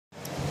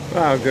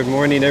Well, good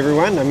morning,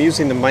 everyone. I'm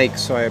using the mic,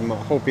 so I'm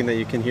hoping that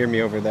you can hear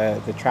me over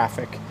the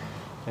traffic.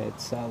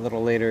 It's a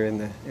little later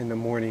in the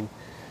morning.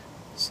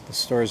 So the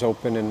store's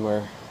open, and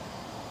we're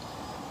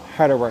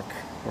hard at work.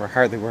 We're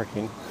hardly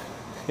working.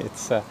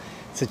 It's a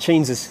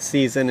change of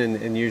season,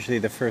 and usually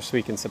the first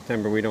week in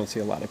September we don't see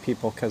a lot of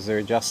people because they're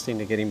adjusting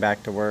to getting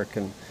back to work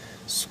and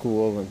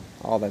school and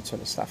all that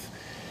sort of stuff.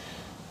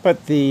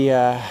 But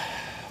the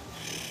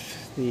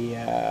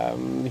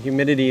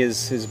humidity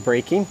is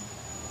breaking.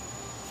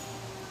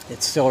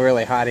 It's still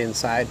really hot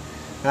inside.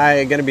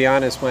 I gotta be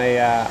honest, my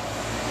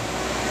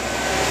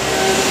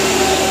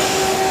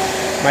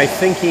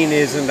thinking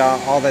isn't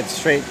all that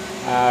straight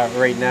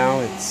right now.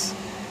 It's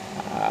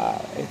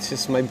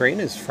just my brain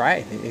is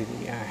fried.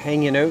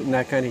 Hanging out in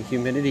that kind of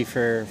humidity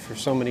for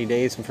so many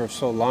days and for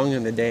so long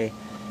in the day,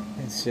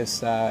 it's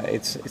just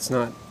it's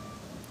not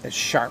as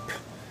sharp,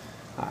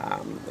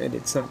 and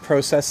it's not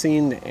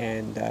processing,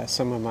 and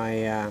some of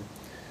my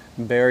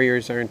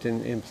barriers aren't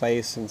in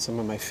place, and some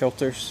of my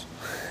filters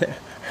are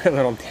a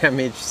little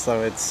damaged.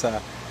 So it's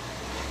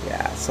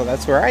yeah. So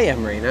that's where I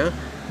am right now.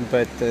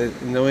 But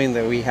knowing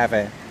that we have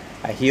a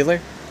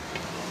healer,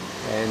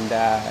 and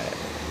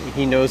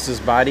he knows his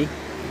body,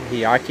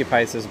 he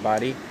occupies his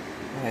body,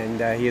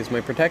 and he is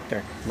my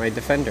protector, my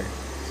defender.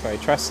 So I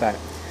trust that.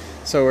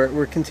 So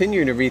we're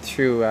continuing to read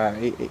through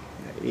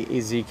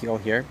Ezekiel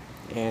here,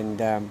 and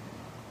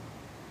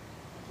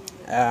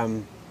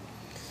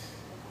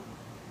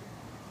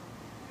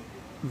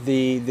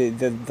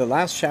the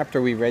last chapter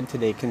we read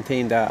today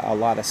contained a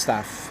lot of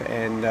stuff,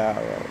 and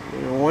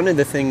one of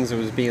the things that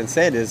was being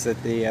said is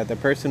that the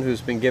person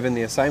who's been given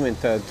the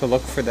assignment to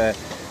look for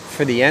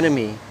the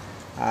enemy,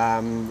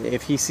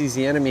 if he sees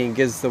the enemy and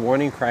gives the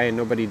warning cry and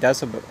nobody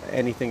does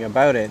anything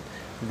about it,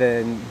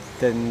 then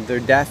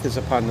their death is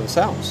upon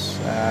themselves.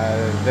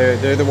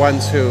 They're the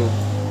ones who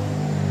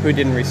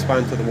didn't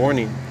respond to the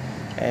warning,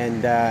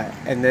 and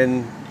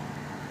then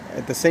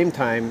at the same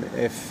time,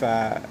 if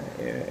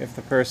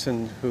the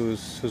person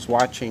who's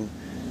watching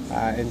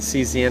and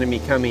sees the enemy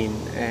coming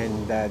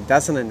and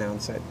doesn't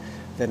announce it,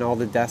 then all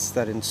the deaths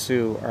that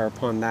ensue are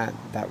upon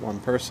that one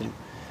person.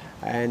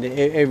 And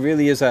it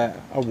really is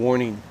a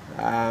warning.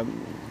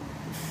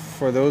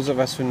 For those of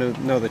us who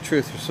know the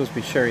truth, we're supposed to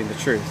be sharing the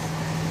truth.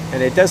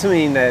 And it doesn't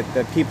mean that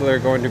people are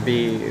going to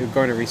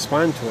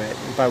respond to it,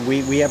 but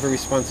we have a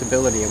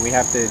responsibility, and we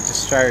have to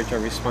discharge our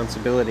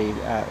responsibility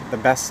the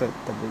best that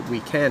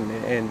we can,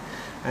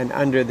 and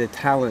under the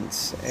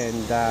talents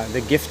and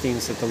the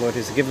giftings that the Lord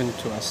has given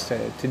to us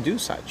to do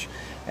such.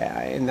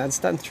 And that's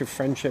done through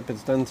friendship.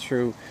 It's done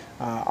through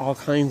all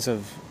kinds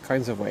of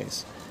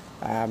ways.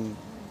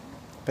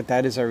 But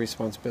that is our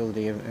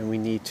responsibility, and we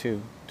need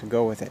to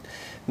go with it.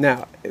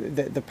 Now,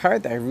 the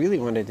part that I really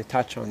wanted to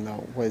touch on,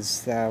 though,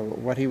 was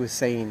what he was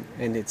saying,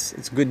 and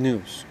it's good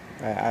news.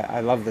 I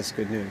love this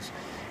good news.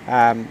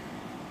 That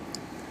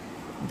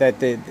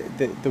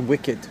the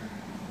wicked,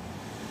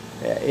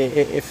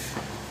 if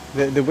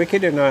the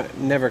wicked are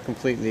never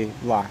completely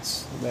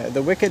lost.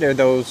 The wicked are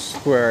those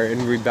who are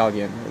in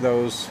rebellion,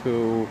 those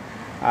who,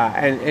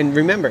 and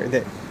remember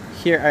that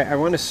here I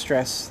want to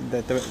stress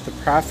that the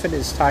prophet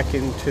is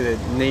talking to the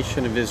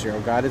nation of Israel.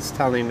 God is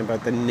telling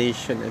about the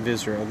nation of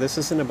Israel. This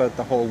isn't about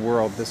the whole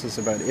world. This is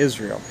about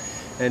Israel.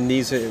 And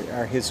these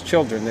are his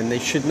children, and they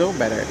should know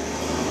better.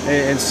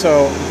 And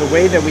so the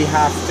way that we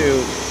have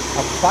to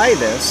apply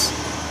this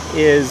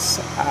is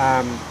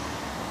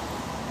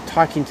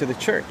talking to the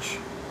church.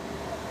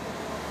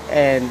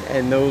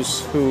 And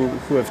those who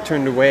have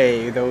turned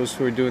away, those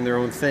who are doing their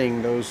own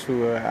thing, those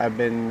who have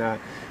been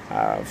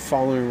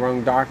following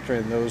wrong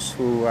doctrine, those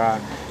who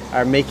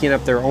are making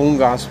up their own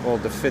gospel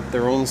to fit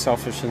their own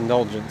selfish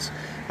indulgence.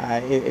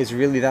 Is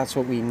really, that's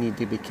what we need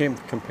to be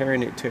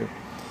comparing it to.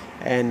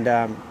 And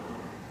the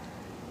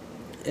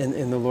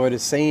Lord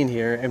is saying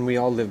here, and we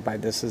all live by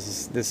this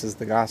is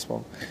the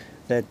gospel,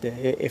 that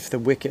if the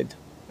wicked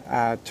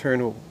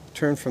turn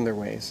from their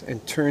ways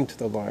and turn to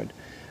the Lord,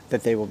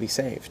 that they will be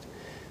saved.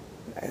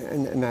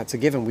 And that's a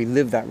given. We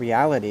live that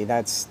reality.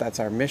 That's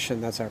our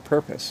mission. That's our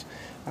purpose.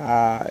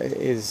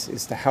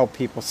 Is to help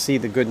people see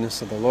the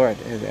goodness of the Lord,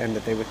 and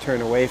that they would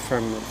turn away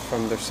from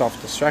their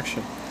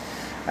self-destruction.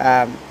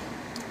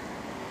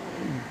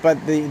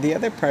 But the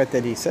other part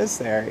that he says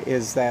there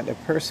is that a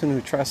person who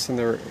trusts in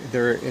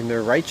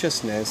their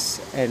righteousness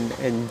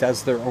and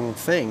does their own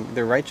thing,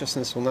 their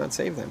righteousness will not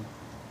save them.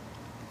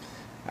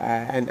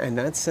 And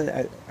that's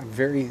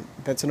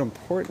that's an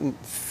important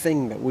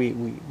thing that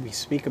we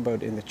speak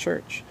about in the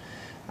church.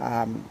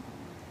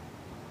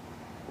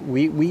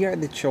 We are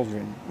the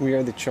children. We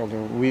are the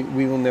children. We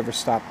will never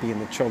stop being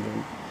the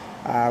children.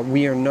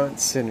 We are not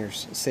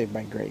sinners saved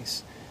by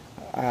grace.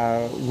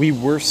 We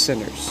were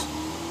sinners,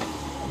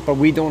 But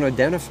we don't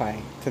identify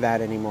to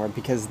that anymore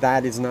because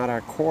that is not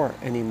our core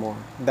anymore.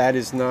 That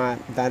is not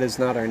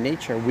our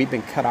nature. We've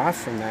been cut off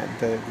from that.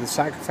 The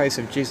sacrifice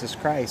of Jesus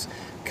Christ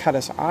cut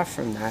us off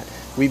from that.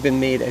 We've been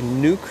made a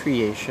new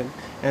creation,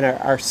 and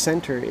our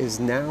center is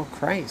now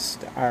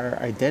Christ. Our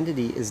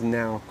identity is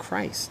now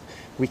Christ.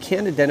 We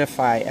can't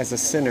identify as a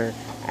sinner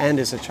and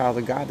as a child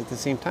of God at the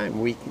same time.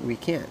 We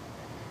can't.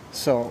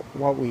 So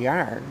what we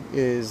are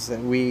is that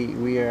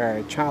we are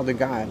a child of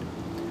God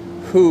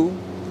who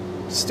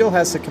still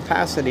has the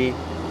capacity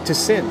to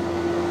sin,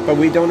 but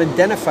we don't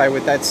identify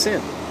with that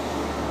sin.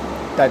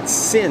 That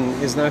sin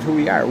is not who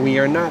we are. We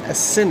are not a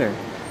sinner.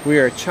 We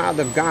are a child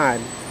of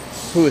God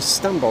who has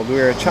stumbled. We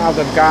are a child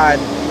of God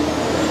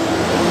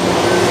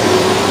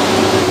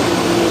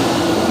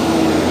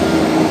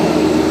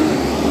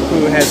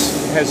who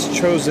has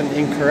chosen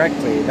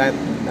incorrectly.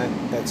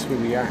 That's who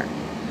we are,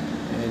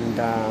 and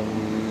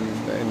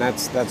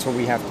that's what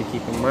we have to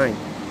keep in mind.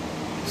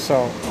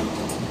 So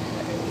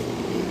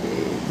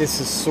this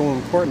is so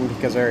important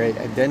because our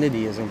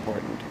identity is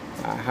important.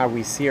 How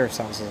we see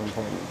ourselves is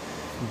important.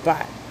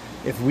 But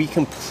if we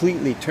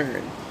completely turn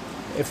around,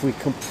 if we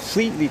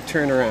completely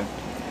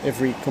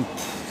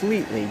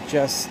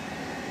just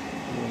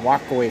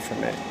walk away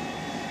from it,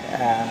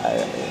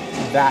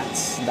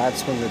 that's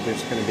when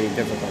there's going to be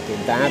difficulty.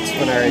 That's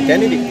when our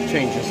identity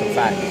changes, in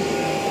fact.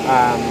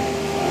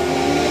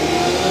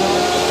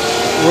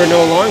 We're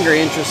no longer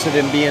interested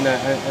in being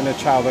a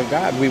child of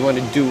God. We want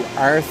to do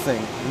our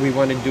thing. We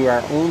want to do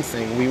our own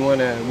thing. We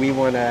want to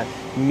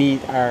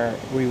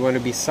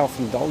be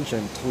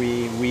self-indulgent.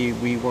 We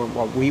want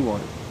what we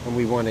want, and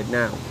we want it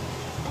now.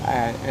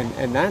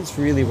 And that's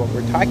really what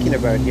we're talking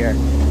about here,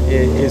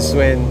 is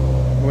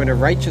when a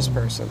righteous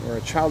person or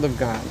a child of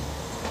God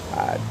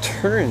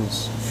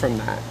turns from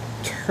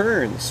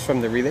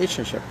the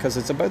relationship, because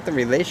it's about the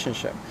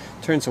relationship,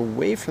 turns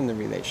away from the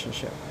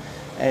relationship,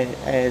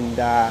 and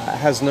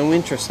has no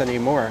interest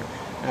anymore.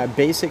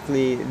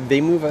 Basically,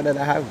 they move out of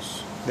the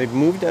house. They've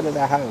moved out of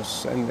the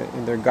house, and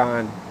they're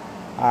gone.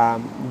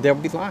 They'll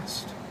be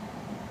lost.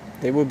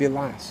 They will be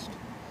lost.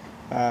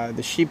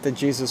 The sheep that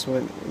Jesus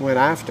went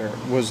after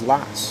was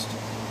lost.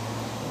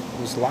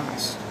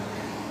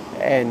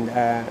 And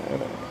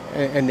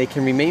they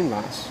can remain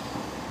lost.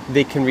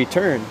 They can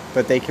return,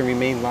 but they can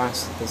remain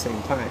lost at the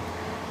same time.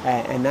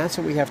 And that's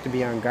what we have to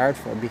be on guard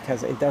for,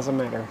 because it doesn't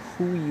matter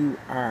who you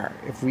are.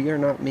 If we are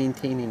not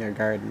maintaining our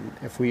garden,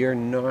 if we are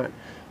not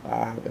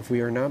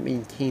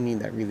maintaining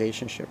that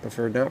relationship, if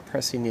we're not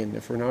pressing in,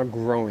 if we're not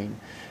growing,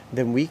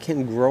 then we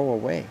can grow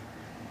away,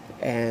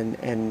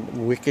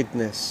 and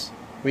wickedness.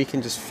 We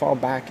can just fall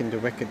back into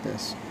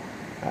wickedness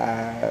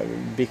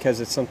because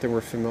it's something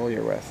we're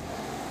familiar with,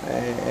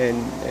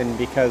 and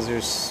because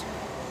there's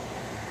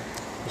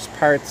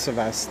parts of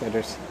us that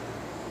are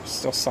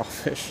still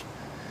selfish.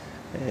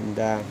 And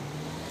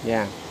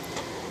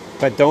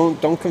but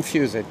don't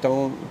confuse it.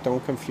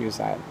 Don't confuse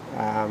that.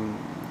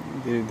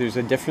 There's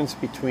a difference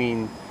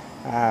between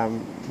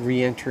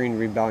re-entering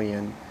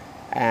rebellion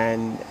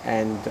and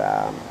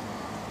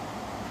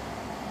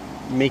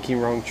making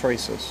wrong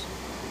choices.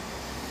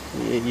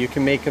 You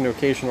can make an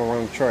occasional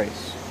wrong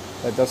choice.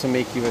 That doesn't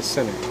make you a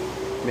sinner.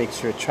 It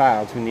makes you a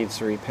child who needs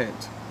to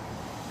repent.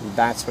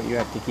 That's what you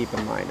have to keep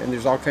in mind. And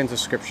there's all kinds of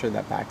scripture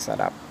that backs that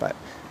up, but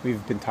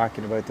we've been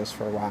talking about this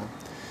for a while.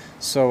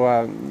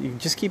 So you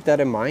just keep that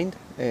in mind,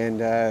 and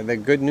the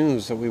good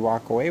news that we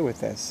walk away with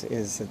this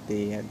is that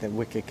the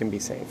wicked can be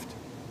saved.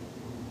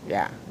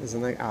 Yeah,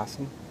 isn't that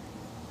awesome?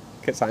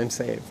 Because I'm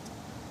saved,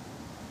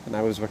 and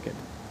I was wicked.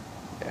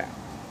 Yeah.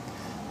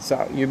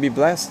 So you be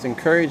blessed,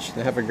 encouraged,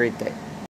 and have a great day.